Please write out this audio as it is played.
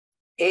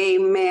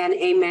Amen.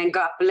 Amen.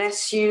 God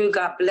bless you.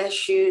 God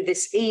bless you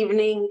this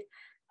evening.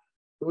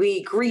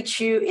 We greet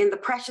you in the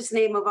precious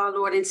name of our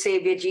Lord and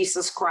Savior,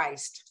 Jesus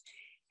Christ.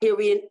 Here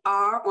we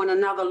are on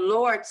another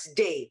Lord's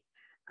Day.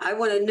 I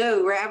want to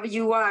know, wherever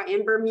you are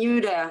in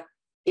Bermuda,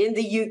 in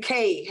the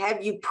UK,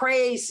 have you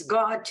praised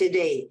God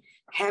today?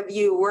 Have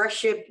you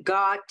worshiped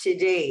God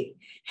today?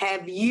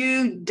 Have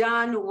you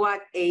done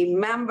what a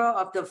member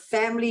of the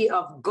family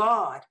of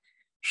God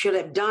should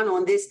have done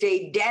on this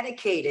day,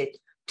 dedicated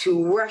to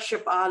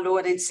worship our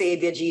Lord and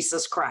Savior,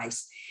 Jesus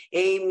Christ?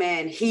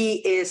 Amen. He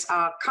is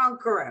our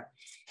conqueror.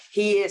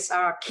 He is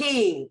our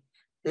King.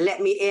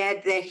 Let me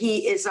add that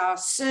he is our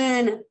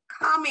soon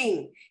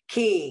coming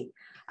King.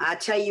 I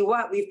tell you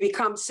what, we've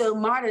become so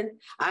modern.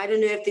 I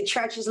don't know if the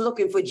church is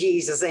looking for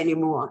Jesus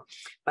anymore,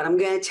 but I'm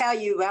going to tell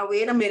you, well,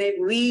 wait a minute.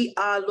 We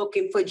are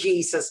looking for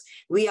Jesus.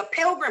 We are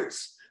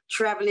pilgrims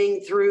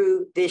traveling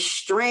through this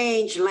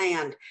strange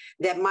land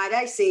that, might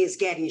I say, is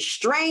getting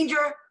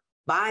stranger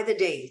by the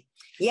day.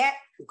 Yet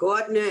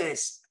God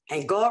knows,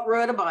 and God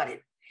wrote about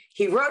it.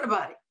 He wrote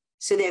about it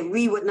so that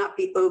we would not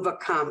be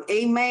overcome.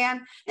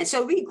 Amen. And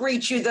so we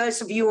greet you,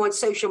 those of you on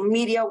social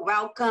media.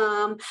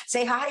 Welcome.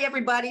 Say hi,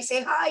 everybody.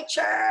 Say hi,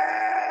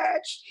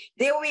 church.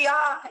 There we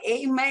are.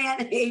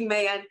 Amen.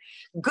 Amen.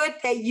 Good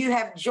that you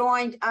have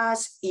joined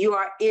us. You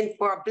are in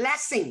for a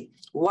blessing.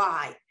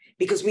 Why?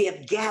 Because we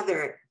have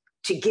gathered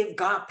to give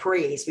God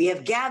praise. We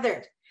have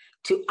gathered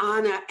to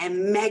honor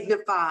and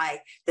magnify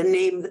the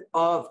name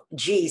of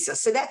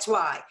Jesus. So that's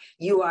why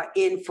you are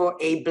in for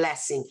a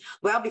blessing.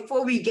 Well,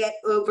 before we get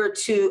over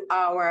to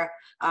our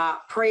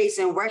praise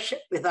and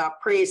worship with our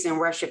praise and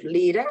worship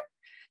leader,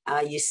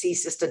 you see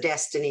Sister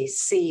Destiny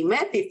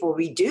Seaman. Before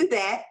we do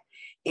that,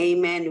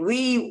 amen,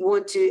 we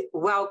want to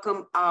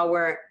welcome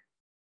our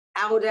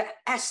Elder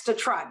Esther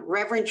Trott,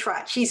 Reverend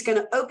Trott. She's going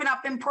to open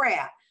up in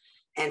prayer.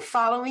 And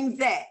following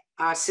that,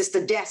 our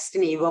Sister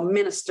Destiny will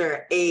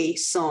minister a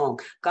song.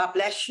 God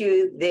bless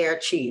you there,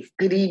 Chief.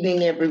 Good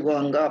evening,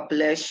 everyone. God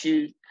bless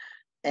you,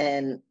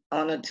 and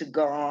honor to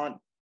God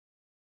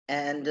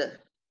and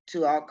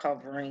to our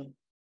covering,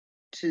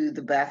 to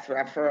the Bath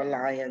Rapper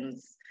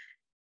Alliance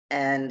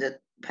and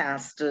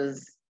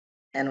pastors,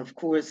 and of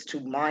course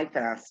to my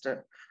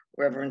pastor,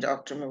 Reverend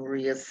Dr.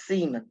 Maria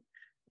Seaman.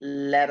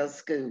 Let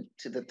us go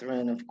to the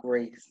throne of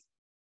grace.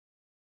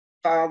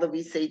 Father,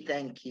 we say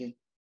thank you.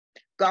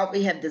 God,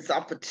 we have this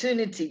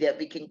opportunity that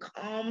we can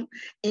come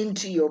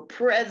into your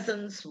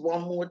presence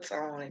one more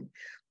time.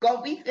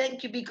 God, we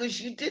thank you because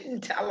you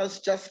didn't tell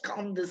us just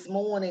come this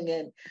morning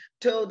and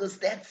told us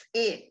that's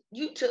it.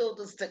 You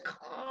told us to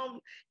come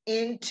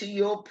into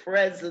your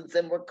presence,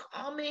 and we're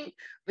coming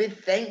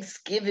with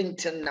thanksgiving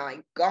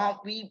tonight. God,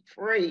 we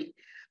pray,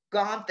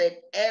 God,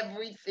 that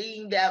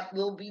everything that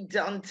will be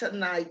done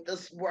tonight,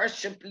 this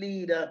worship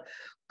leader,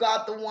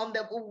 God, the one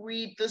that will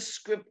read the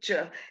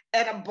scripture,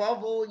 and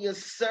above all, your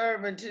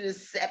servant who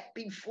is set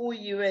before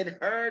you and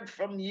heard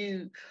from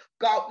you.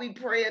 God, we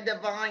pray a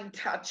divine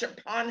touch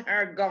upon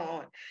her,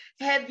 God.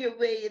 Have your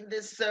way in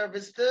this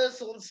service.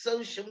 Those on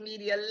social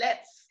media,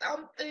 let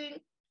something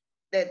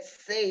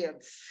that's said,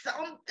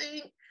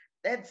 something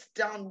that's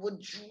done would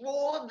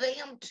draw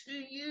them to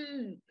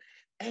you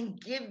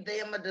and give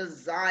them a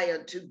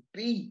desire to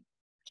be,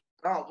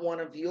 God, one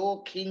of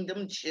your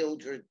kingdom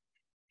children.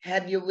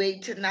 Have your way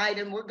tonight,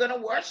 and we're going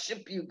to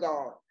worship you,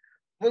 God.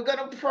 We're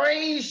going to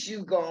praise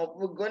you, God.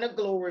 We're going to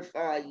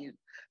glorify you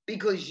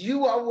because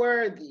you are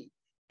worthy.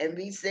 And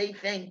we say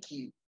thank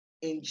you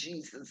in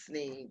Jesus'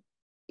 name.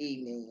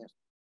 Amen.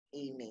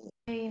 Amen.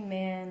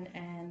 Amen.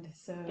 And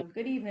so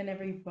good evening,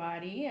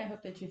 everybody. I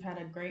hope that you've had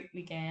a great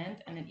weekend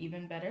and an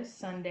even better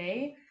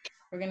Sunday.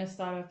 We're going to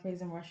start our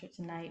praise and worship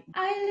tonight.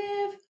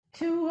 I live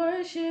to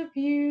worship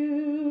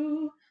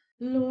you,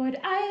 Lord.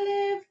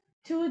 I live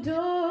to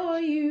adore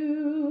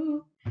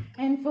you,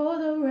 and for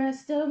the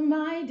rest of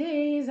my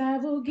days I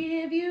will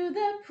give you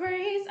the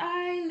praise.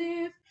 I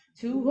live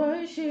to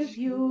worship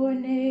your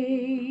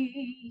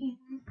name.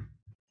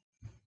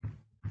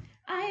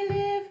 I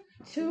live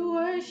to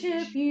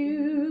worship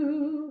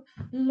you,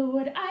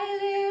 Lord.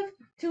 I live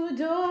to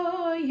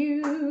adore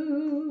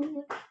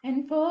you,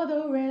 and for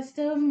the rest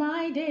of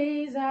my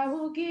days I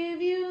will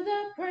give you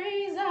the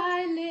praise.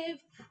 I live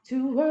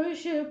to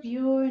worship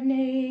your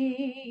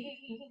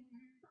name.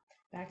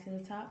 Back to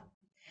the top.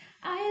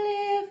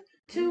 I live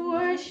to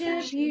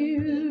worship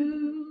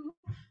you,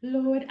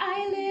 Lord.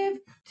 I live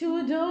to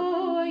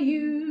adore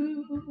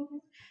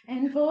you,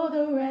 and for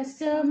the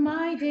rest of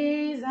my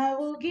days I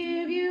will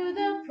give you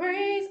the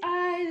praise.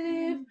 I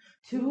live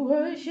to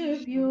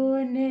worship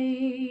your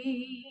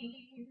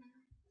name.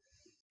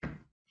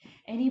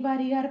 And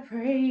Anybody got a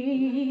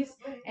praise?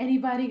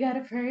 Anybody got a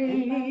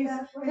praise?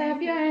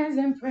 Clap your hands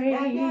and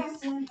praise.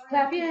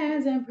 Clap your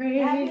hands and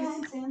praise.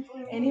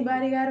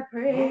 Anybody got a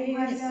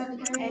praise?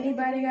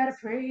 Anybody got a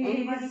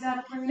praise?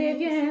 Lift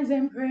your hands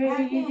and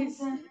praise.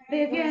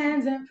 Lift your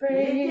hands and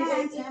praise.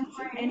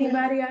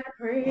 Anybody got a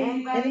praise?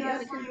 Anybody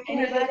got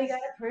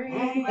a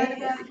praise?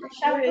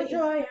 Shout for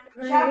joy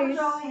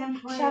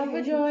and praise. Shout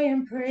for joy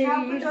and praise.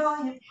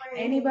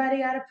 Anybody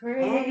got a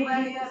praise?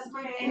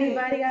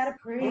 Anybody got a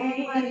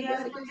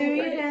praise? Do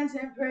you dance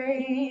and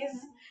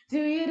praise? Do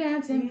you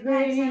dance and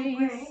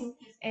praise?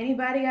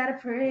 Anybody got a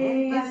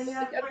praise?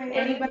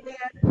 Anybody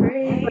got a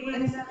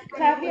praise?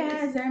 Clap your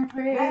hands and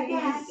praise.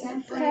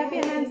 Clap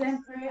your hands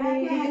and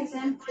praise.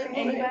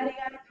 Anybody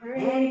got a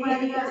praise?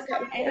 Anybody got a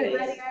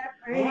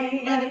praise?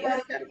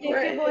 Lift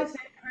your voice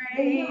and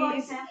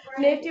praise.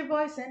 Lift your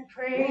voice and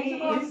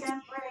praise.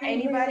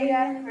 Anybody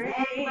got a praise?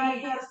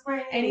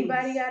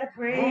 Anybody got a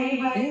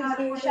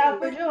praise? Shout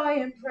for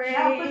joy and praise.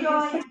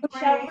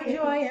 Shout for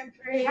joy and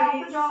praise.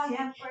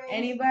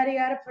 Anybody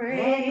got a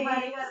praise?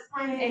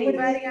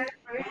 Anybody got a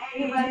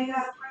praise?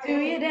 Do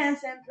you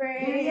dance and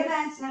praise?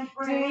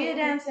 Do you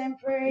dance and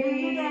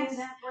praise?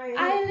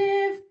 I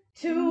live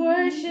to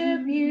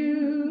worship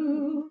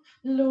you,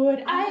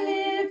 Lord. I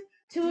live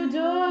to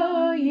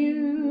adore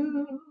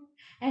you.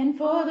 And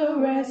for the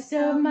rest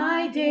of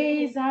my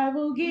days, I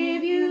will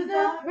give you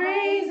the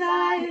praise.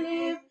 I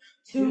live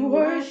to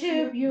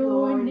worship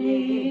your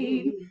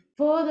name.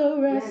 For the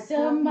rest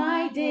of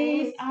my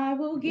days, I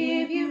will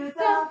give you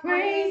the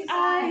praise.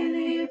 I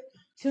live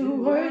to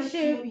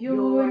worship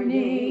your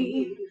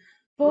name.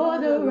 For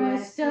the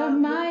rest of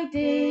my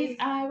days,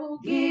 I will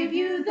give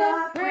you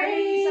the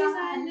praise.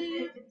 I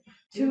live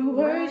to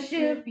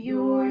worship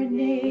your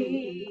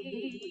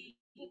name.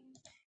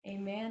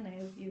 Amen.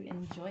 I hope you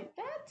enjoyed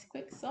that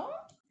quick song.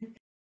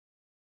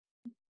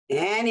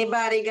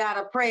 Anybody got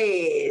a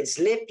praise?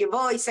 Lift your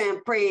voice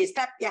and praise.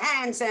 Clap your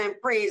hands and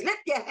praise.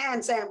 Lift your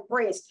hands and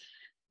praise.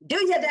 Do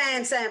your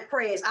dance and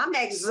praise. I'm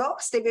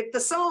exhausted with the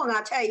song.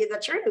 I'll tell you the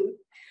truth.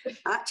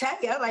 I tell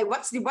you, like,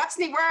 what's the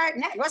word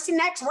next? What's the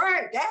next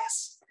word?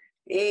 Yes.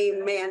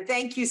 Amen.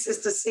 Thank you,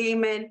 Sister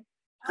Seaman.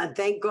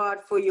 Thank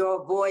God for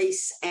your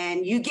voice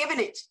and you giving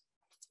it.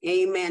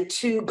 Amen.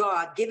 To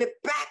God. Give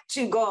it back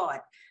to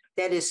God.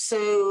 That is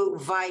so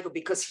vital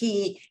because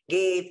he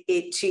gave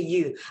it to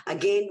you.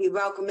 Again, we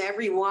welcome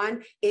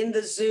everyone in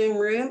the Zoom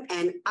room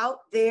and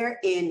out there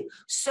in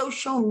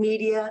social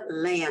media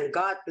land.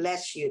 God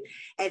bless you.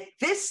 At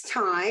this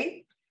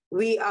time,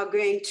 we are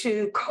going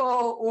to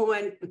call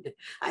on,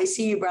 I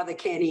see you, Brother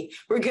Kenny.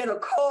 We're going to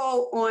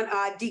call on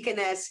our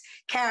deaconess,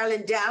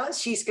 Carolyn Dallas.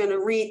 She's going to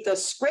read the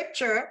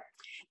scripture.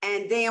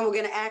 And then we're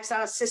going to ask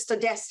our sister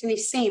Destiny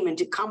Seaman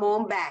to come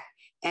on back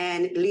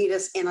and lead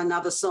us in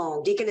another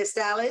song. Deaconess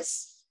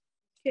Dallas.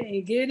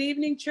 Okay, good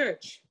evening,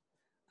 church.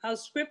 Our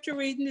scripture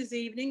reading this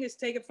evening is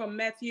taken from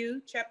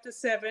Matthew chapter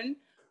 7,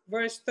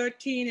 verse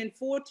 13 and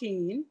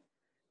 14,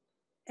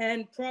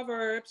 and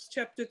Proverbs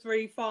chapter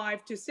 3,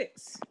 5 to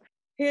 6.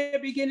 Here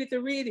beginneth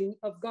the reading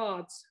of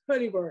God's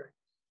holy word.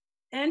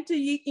 Enter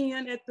ye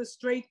in at the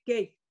strait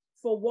gate,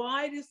 for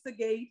wide is the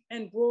gate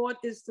and broad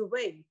is the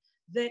way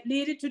that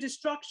leadeth to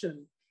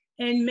destruction,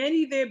 and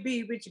many there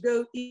be which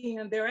go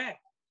in thereat.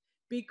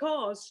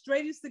 Because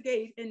strait is the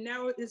gate and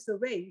narrow is the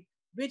way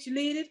which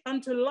leadeth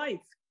unto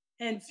life,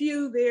 and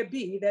few there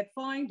be that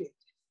find it.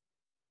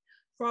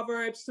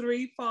 Proverbs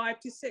 3, 5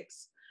 to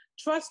 6.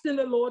 Trust in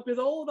the Lord with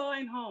all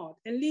thine heart,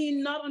 and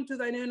lean not unto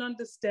thine own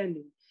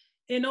understanding.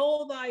 In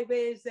all thy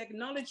ways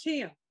acknowledge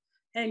him,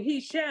 and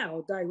he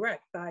shall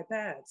direct thy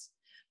paths.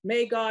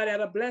 May God add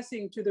a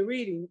blessing to the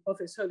reading of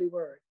his holy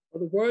word, for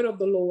the word of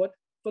the Lord,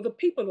 for the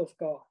people of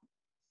God.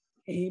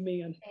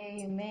 Amen.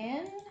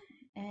 Amen.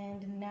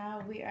 And now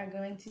we are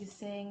going to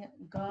sing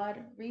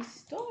God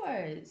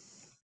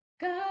Restores.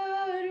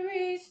 God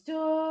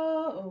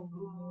restores.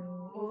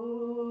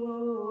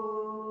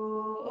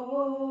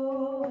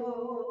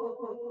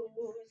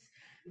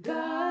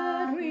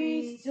 God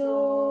restores.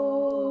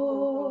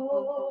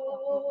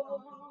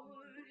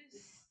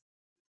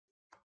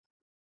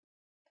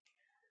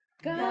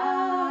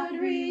 God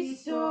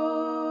restores.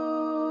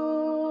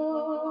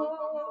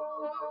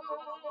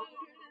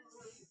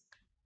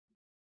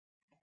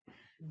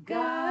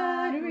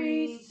 God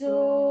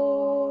restores.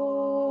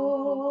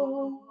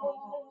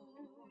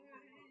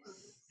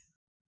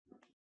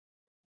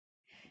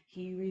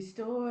 He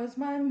restores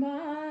my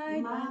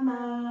mind,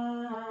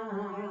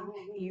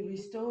 He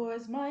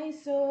restores my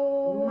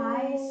soul,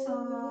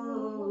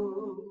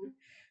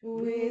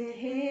 with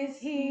his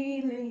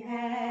healing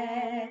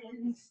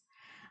hands.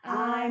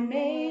 I'm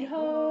made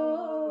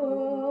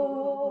whole.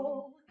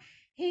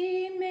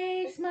 He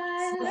makes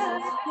my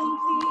life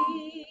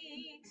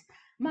complete.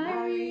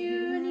 My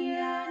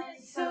reunion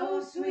is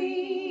so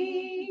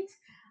sweet.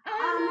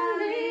 I'm a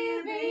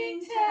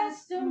living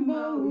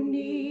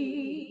testimony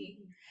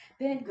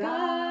that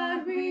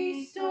God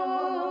restores.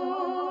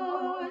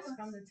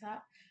 From the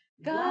top.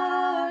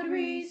 God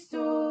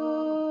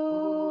restores.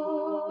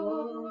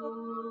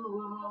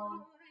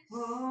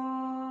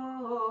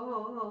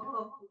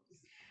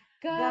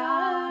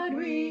 God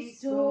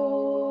restores.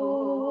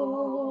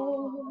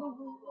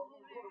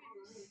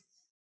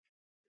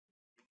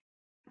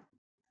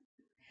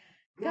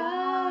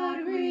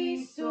 God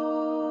restores.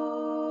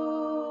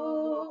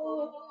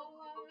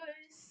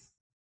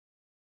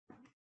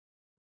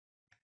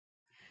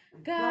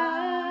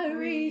 God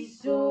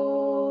restores.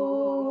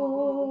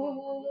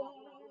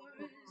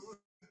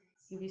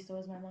 He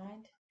restores my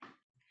mind.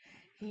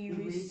 He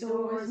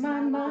restores my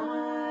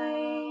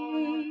mind.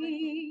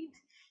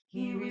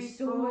 He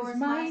restores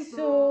my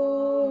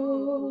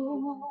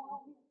soul.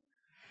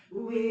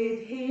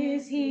 With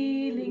his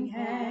healing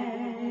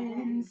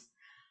hands,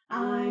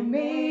 I'm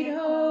made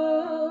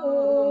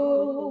whole.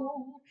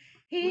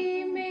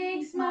 He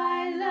makes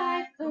my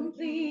life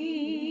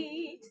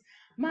complete.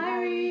 My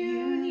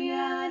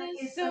reunion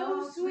is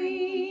so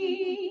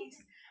sweet.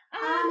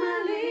 I'm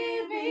a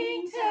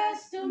living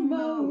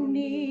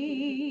testimony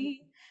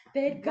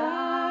that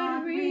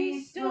God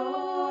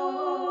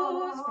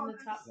restores. From the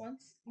top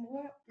once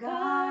more.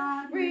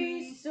 God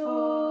restores.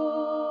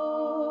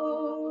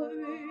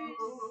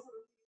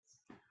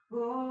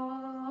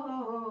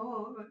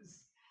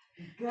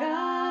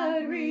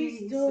 God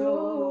restores.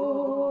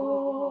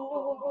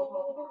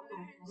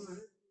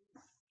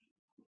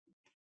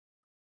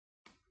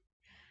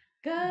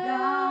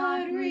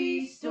 God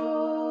restores.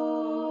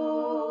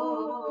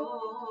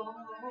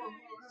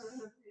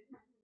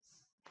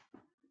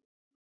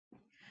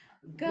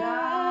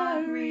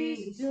 God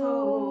restores.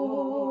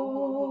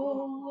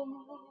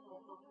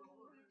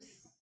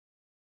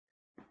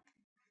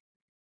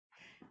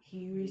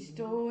 He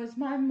restores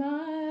my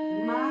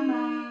mind.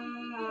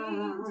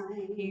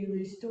 He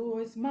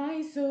restores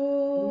my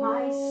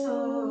soul.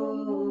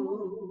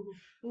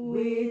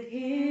 With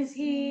his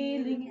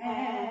healing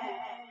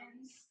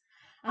hands,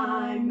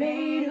 I'm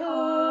made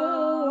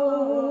whole.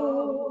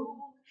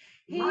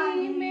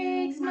 He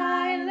makes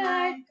my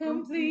life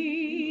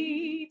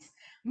complete.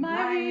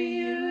 My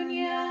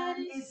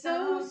reunion is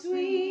so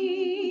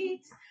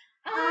sweet.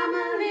 I'm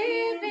a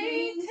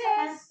living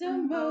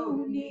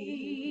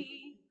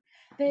testimony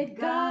that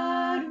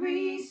God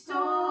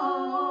restores.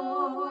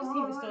 He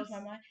restores my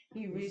mind.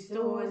 He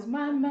restores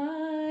my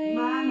mind.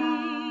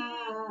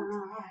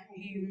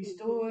 He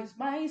restores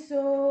my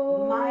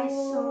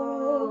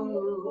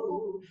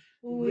soul.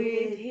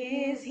 With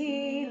his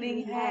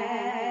healing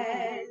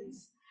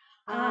hands,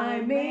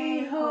 I'm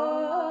made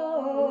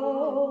whole.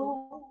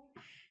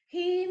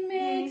 He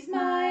makes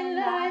my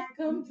life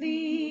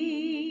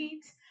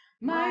complete.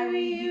 My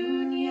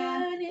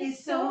reunion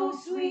is so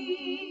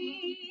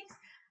sweet.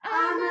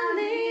 I'm a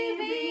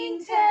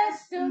living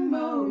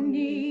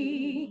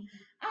testimony.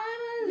 I'm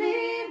a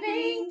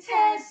living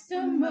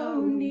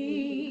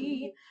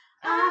testimony.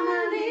 I'm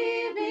a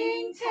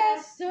living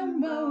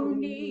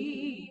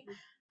testimony.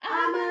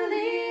 I'm a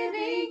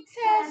living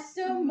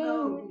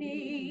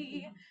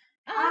testimony.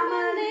 I'm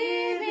a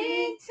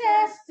living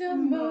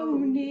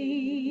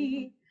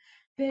testimony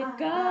that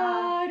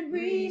God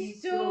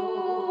restores.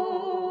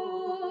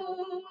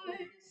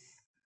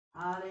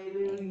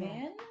 Hallelujah.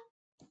 Amen.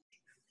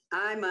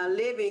 I'm a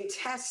living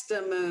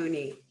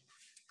testimony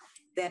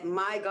that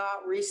my God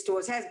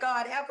restores. Has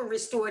God ever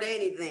restored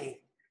anything?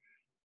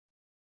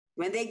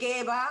 When they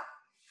gave up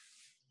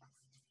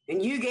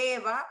and you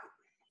gave up,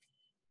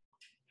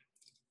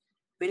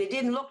 when it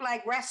didn't look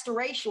like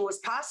restoration was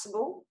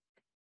possible,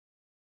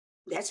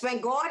 that's when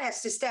God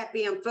has to step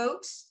in,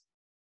 folks,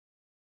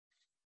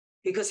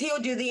 because he'll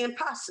do the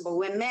impossible.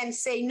 When men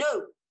say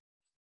no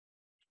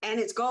and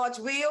it's God's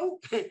will,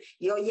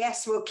 your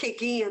yes will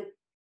kick in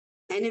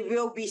and it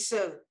will be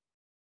so.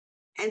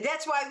 And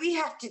that's why we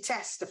have to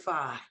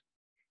testify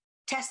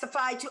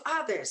to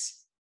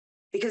others,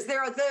 because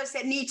there are those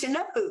that need to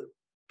know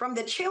from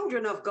the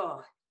children of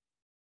God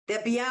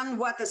that beyond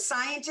what the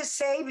scientists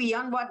say,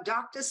 beyond what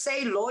doctors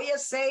say,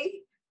 lawyers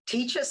say,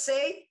 teachers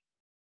say,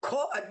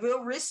 God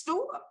will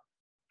restore.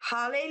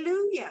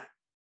 Hallelujah.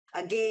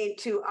 Again,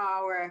 to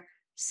our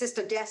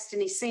sister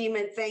Destiny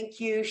Seaman, thank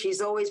you. She's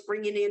always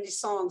bringing in the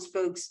songs,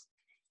 folks.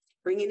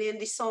 Bringing in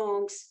the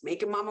songs,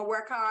 making mama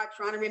work hard,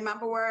 trying to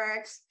remember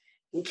words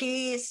and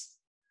keys.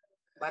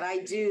 But I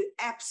do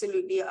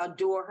absolutely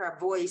adore her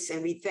voice,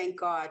 and we thank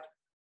God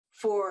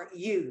for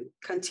you.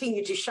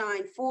 Continue to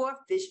shine forth.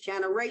 This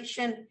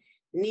generation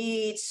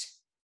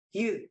needs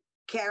you.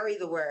 Carry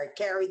the word,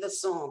 carry the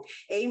song.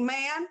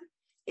 Amen.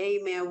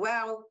 Amen.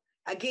 Well,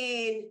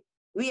 again,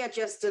 we are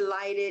just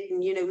delighted.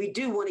 And, we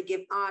do want to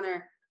give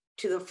honor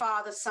to the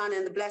Father, Son,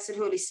 and the Blessed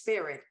Holy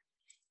Spirit.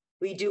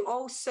 We do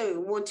also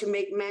want to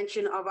make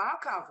mention of our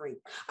covering,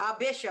 our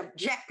Bishop,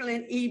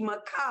 Jacqueline E.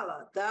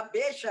 McCullough, the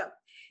Bishop.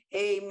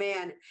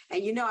 Amen.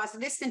 And, I was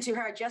listening to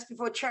her just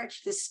before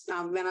church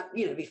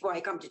before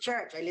I come to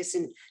church, I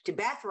listened to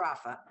Beth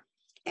Rafa.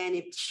 And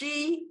if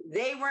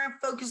they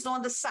weren't focused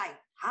on the site,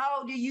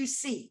 how do you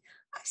see?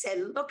 I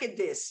said, look at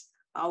this,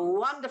 a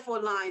wonderful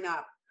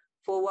lineup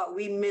for what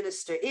we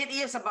minister. It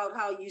is about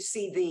how you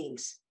see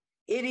things.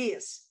 It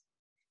is.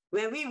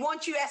 When we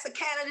want you as a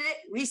candidate,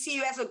 we see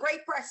you as a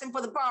great person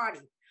for the party.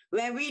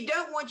 When we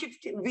don't want you,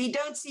 we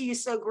don't see you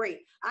so great.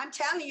 I'm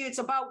telling you, it's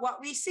about what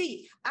we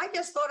see. I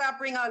just thought I'd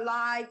bring a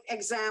live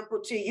example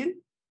to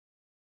you.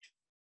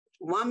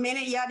 1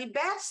 minute you're the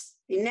best,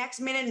 the next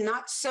minute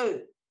not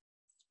so.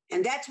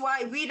 And that's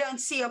why we don't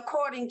see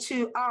according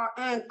to our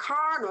own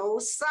carnal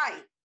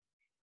sight.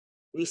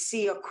 We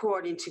see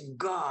according to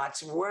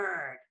God's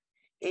word.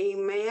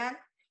 Amen.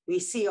 We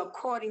see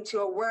according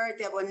to a word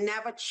that will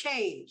never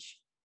change.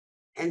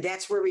 And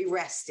that's where we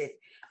rested.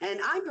 And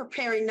I'm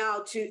preparing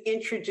now to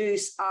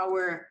introduce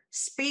our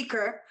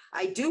speaker.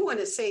 I do want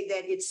to say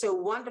that it's so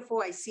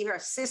wonderful. I see her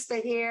sister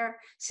here,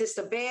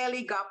 Sister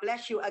Bailey. God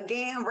bless you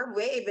again. We're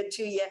waving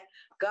to you.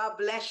 God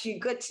bless you.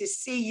 Good to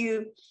see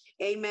you.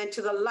 Amen.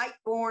 To the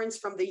Lightborns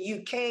from the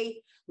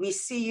UK, we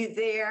see you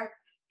there.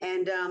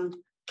 And in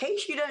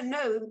case you don't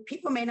know,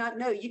 people may not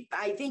know,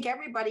 I think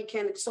everybody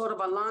can sort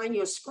of align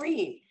your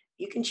screen.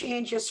 You can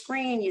change your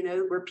screen, you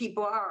know, where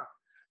people are.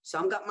 So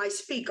I've got my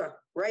speaker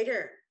right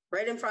here,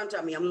 right in front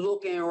of me. I'm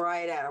looking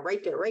right at her,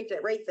 right there, right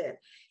there, right there.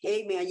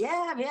 Amen.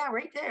 Yeah,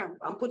 right there.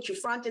 I'll put you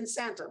front and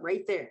center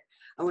right there.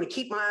 I want to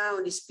keep my eye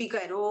on the speaker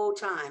at all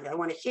times. I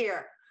want to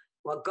hear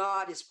what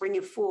God is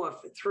bringing forth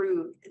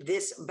through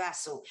this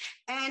vessel.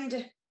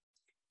 And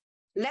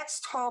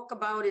let's talk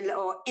about it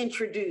or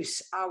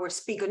introduce our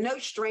speaker. No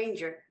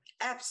stranger,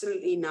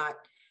 absolutely not,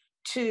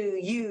 to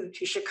you,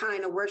 to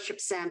Shekinah Worship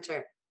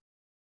Center.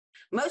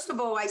 Most of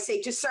all, I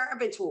say to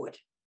servanthood.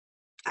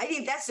 I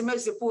think that's the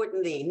most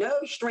important thing. No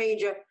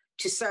stranger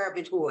to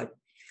servanthood.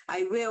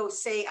 I will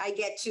say I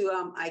get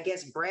to, I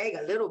guess, brag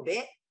a little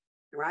bit,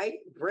 right?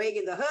 Brag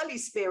in the Holy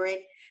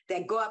Spirit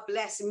that God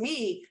blessed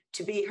me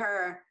to be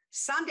her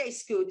Sunday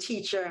school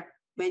teacher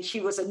when she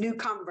was a new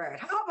convert.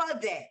 How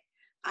about that?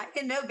 I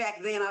didn't know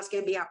back then I was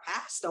going to be a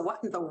pastor. What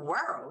in the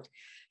world?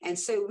 And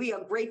so we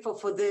are grateful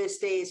for those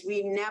days.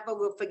 We never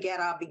will forget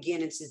our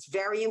beginnings. It's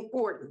very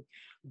important.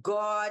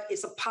 God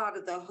is a part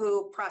of the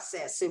whole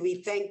process. So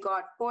we thank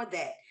God for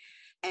that.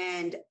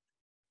 And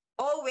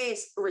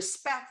always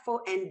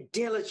respectful and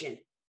diligent.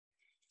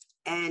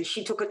 And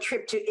she took a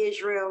trip to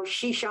Israel.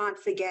 She shan't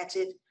forget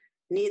it.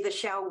 Neither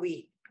shall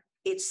we.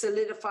 It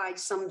solidified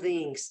some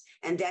things.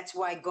 And that's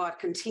why God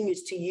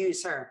continues to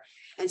use her.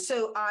 And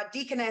so our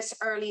Deaconess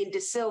Erlene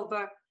De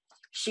Silva,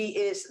 she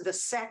is the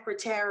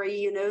secretary,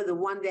 you know, the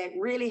one that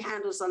really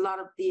handles a lot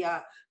of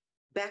the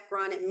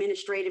background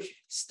administrative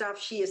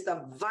stuff. She is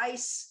the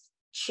vice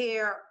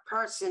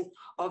chairperson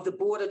of the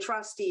Board of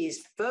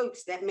Trustees.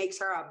 Folks, that makes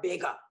her a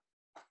bigger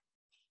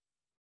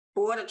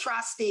Board of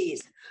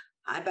Trustees.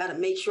 I better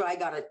make sure I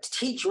got to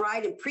teach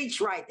right and preach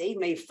right. They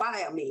may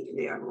fire me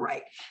there,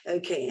 right?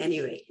 Okay,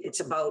 anyway, it's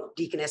about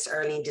Deaconess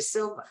Erlene De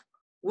Silva.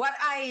 What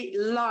I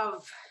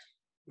love,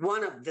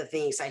 one of the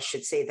things I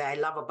should say that I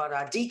love about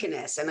our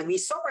deaconess, and we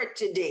saw it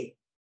today.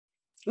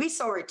 We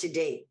saw it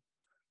today.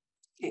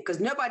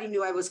 Because nobody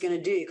knew I was going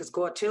to do it because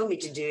God told me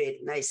to do it.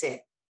 And I said,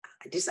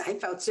 I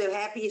felt so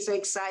happy, so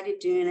excited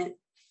doing it.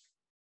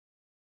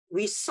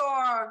 We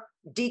saw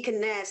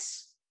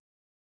Deaconess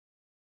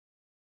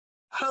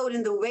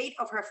holding the weight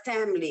of her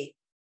family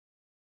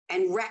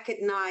and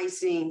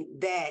recognizing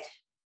that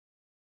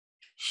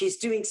she's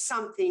doing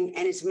something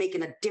and it's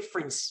making a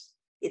difference.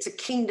 It's a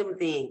kingdom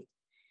thing.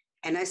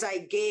 And as I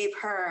gave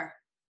her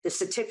the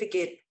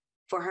certificate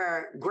for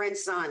her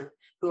grandson,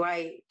 who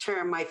I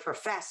term my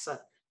professor,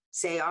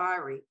 say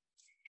Ari,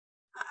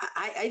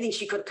 I think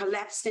she could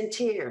collapse in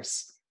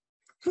tears.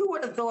 Who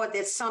would have thought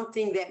that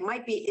something that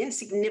might be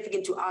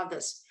insignificant to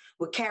others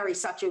would carry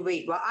such a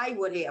weight? Well, I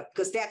would have,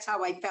 because that's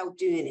how I felt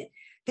doing it.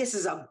 This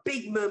is a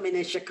big moment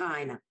in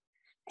Shekinah.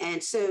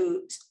 And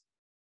so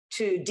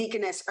to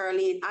Deaconess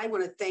Erlene, I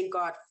want to thank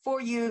God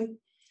for you,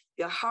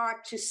 your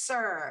heart to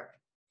serve,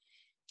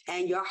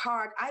 and your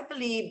heart, I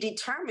believe,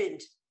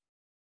 determined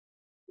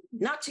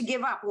not to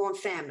give up on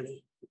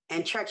family.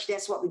 And church,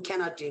 that's what we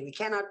cannot do. We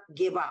cannot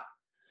give up.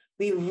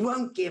 We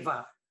won't give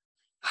up.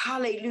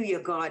 Hallelujah,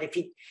 God.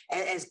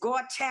 As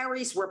God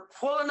tarries, we're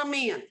pulling them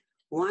in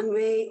one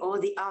way or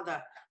the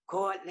other.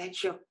 God,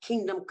 let your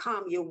kingdom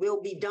come. Your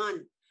will be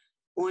done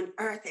on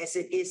earth as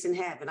it is in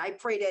heaven. I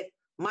pray that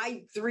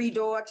my 3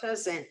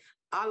 daughters and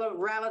other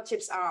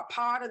relatives are a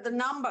part of the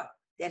number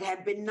that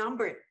have been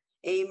numbered.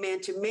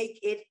 Amen. To make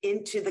it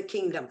into the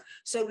kingdom.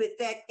 So with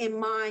that in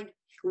mind,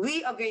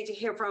 we are going to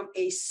hear from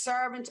a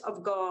servant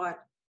of God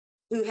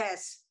who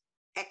has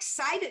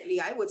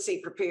excitedly, I would say,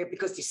 prepared,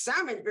 because the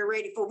sermon's been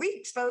ready for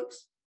weeks,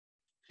 folks.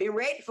 Been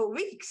ready for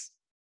weeks.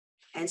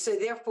 And so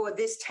therefore,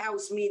 this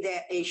tells me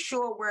that a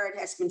sure word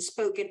has been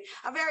spoken,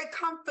 a very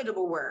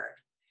comfortable word.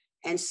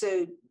 And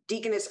so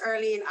Deaconess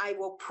Erlene, I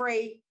will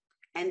pray,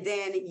 and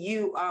then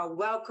you are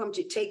welcome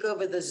to take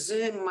over the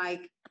Zoom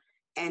mic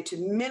and to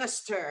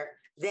minister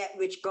that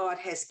which God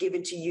has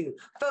given to you.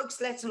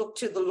 Folks, let's look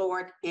to the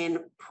Lord in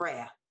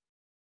prayer.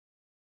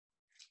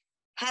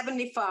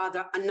 Heavenly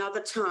Father, another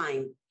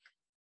time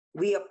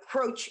we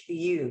approach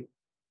you.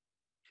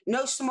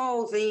 No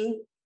small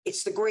thing.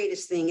 It's the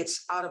greatest thing.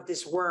 It's out of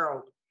this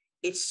world.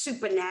 It's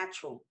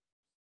supernatural.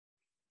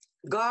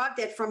 God,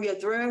 that from your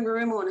throne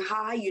room on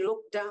high, you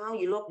look down,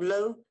 you look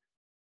low,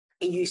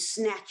 and you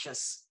snatch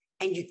us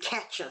and you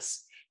catch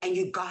us and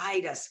you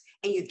guide us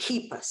and you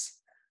keep us.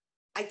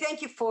 I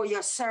thank you for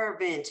your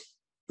servant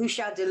who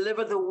shall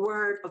deliver the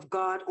word of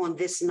God on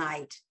this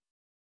night.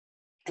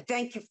 I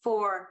thank you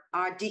for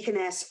our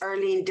deaconess,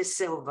 Erlene De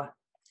Silva.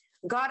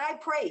 God, I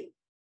pray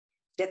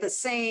that the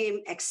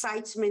same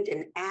excitement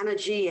and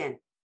energy and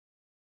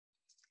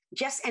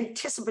just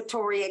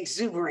anticipatory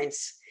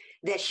exuberance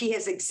that she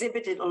has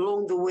exhibited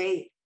along the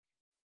way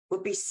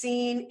will be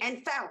seen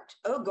and felt,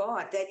 oh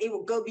God, that it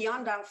will go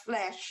beyond our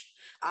flesh,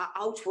 our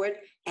outward,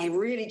 and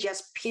really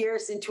just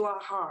pierce into our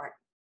heart.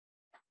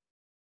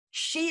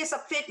 She is a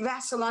fit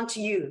vessel unto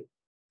you.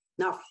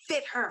 Now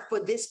fit her for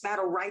this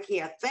battle right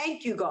here.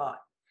 Thank you, God,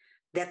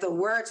 that the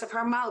words of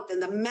her mouth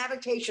and the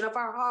meditation of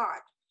her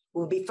heart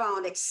will be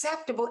found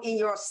acceptable in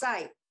your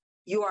sight.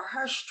 You are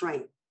her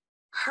strength,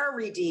 her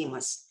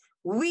redeemers.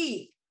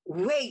 We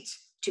wait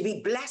to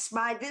be blessed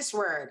by this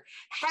word.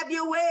 Have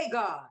your way,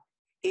 God.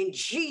 In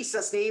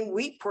Jesus' name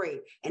we pray.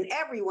 And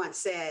everyone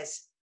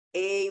says,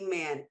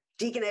 amen.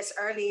 Deaconess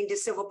Erlene De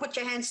Silva, put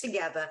your hands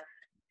together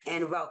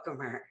and welcome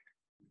her.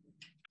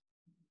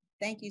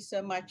 Thank you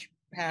so much,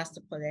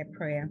 Pastor, for that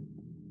prayer.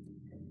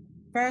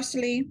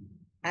 Firstly,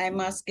 I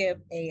must give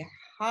a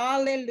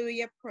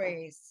hallelujah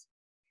praise,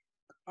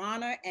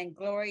 honor, and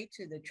glory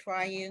to the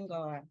triune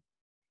God.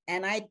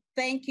 And I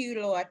thank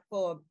you, Lord,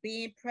 for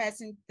being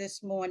present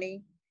this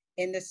morning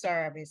in the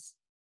service.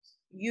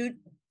 The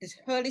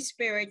Holy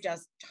Spirit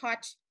just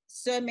touched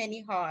so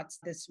many hearts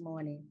this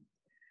morning.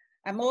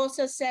 I'm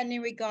also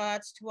sending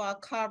regards to our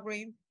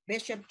covering,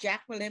 Bishop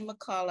Jacqueline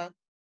McCullough,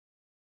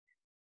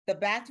 the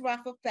Bath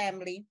Rapha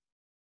family,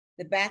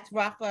 the Bath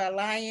Rapha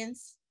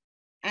Alliance,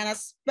 and a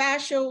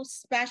special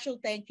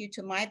thank you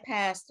to my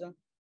pastor,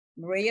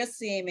 Maria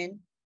Seaman,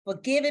 for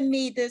giving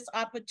me this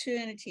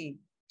opportunity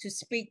to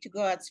speak to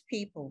God's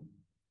people.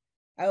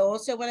 I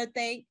also want to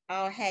thank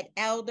our head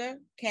elder,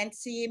 Kent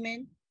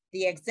Seaman,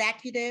 the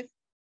executive,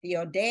 the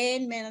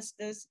ordained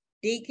ministers,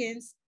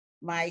 deacons,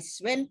 my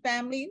Swin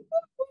family,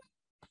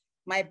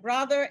 my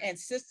brother and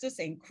sisters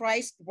in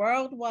Christ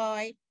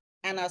worldwide,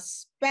 and a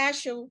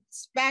special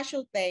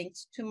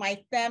thanks to my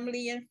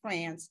family and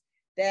friends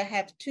that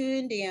have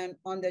tuned in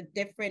on the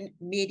different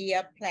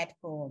media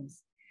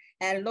platforms.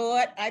 And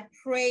Lord, I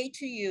pray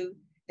to you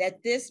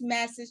that this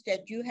message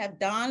that you have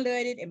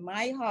downloaded in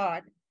my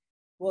heart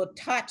will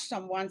touch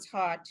someone's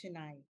heart tonight.